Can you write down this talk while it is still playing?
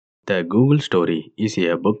The Google Story is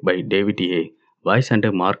a book by David A. Vise and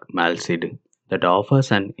Mark Malseed that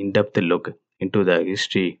offers an in-depth look into the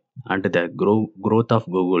history and the growth of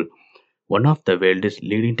Google, one of the world's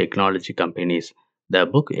leading technology companies. The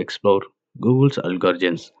book explores Google's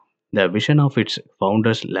algorithms, the vision of its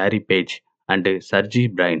founders Larry Page and Sergey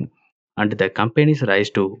Brin, and the company's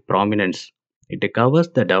rise to prominence. It covers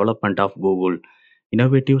the development of Google,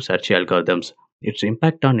 innovative search algorithms, its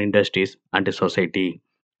impact on industries and society,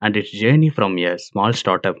 and its journey from a small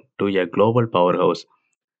startup to a global powerhouse.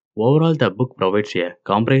 Overall, the book provides a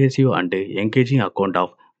comprehensive and engaging account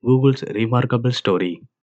of Google's remarkable story.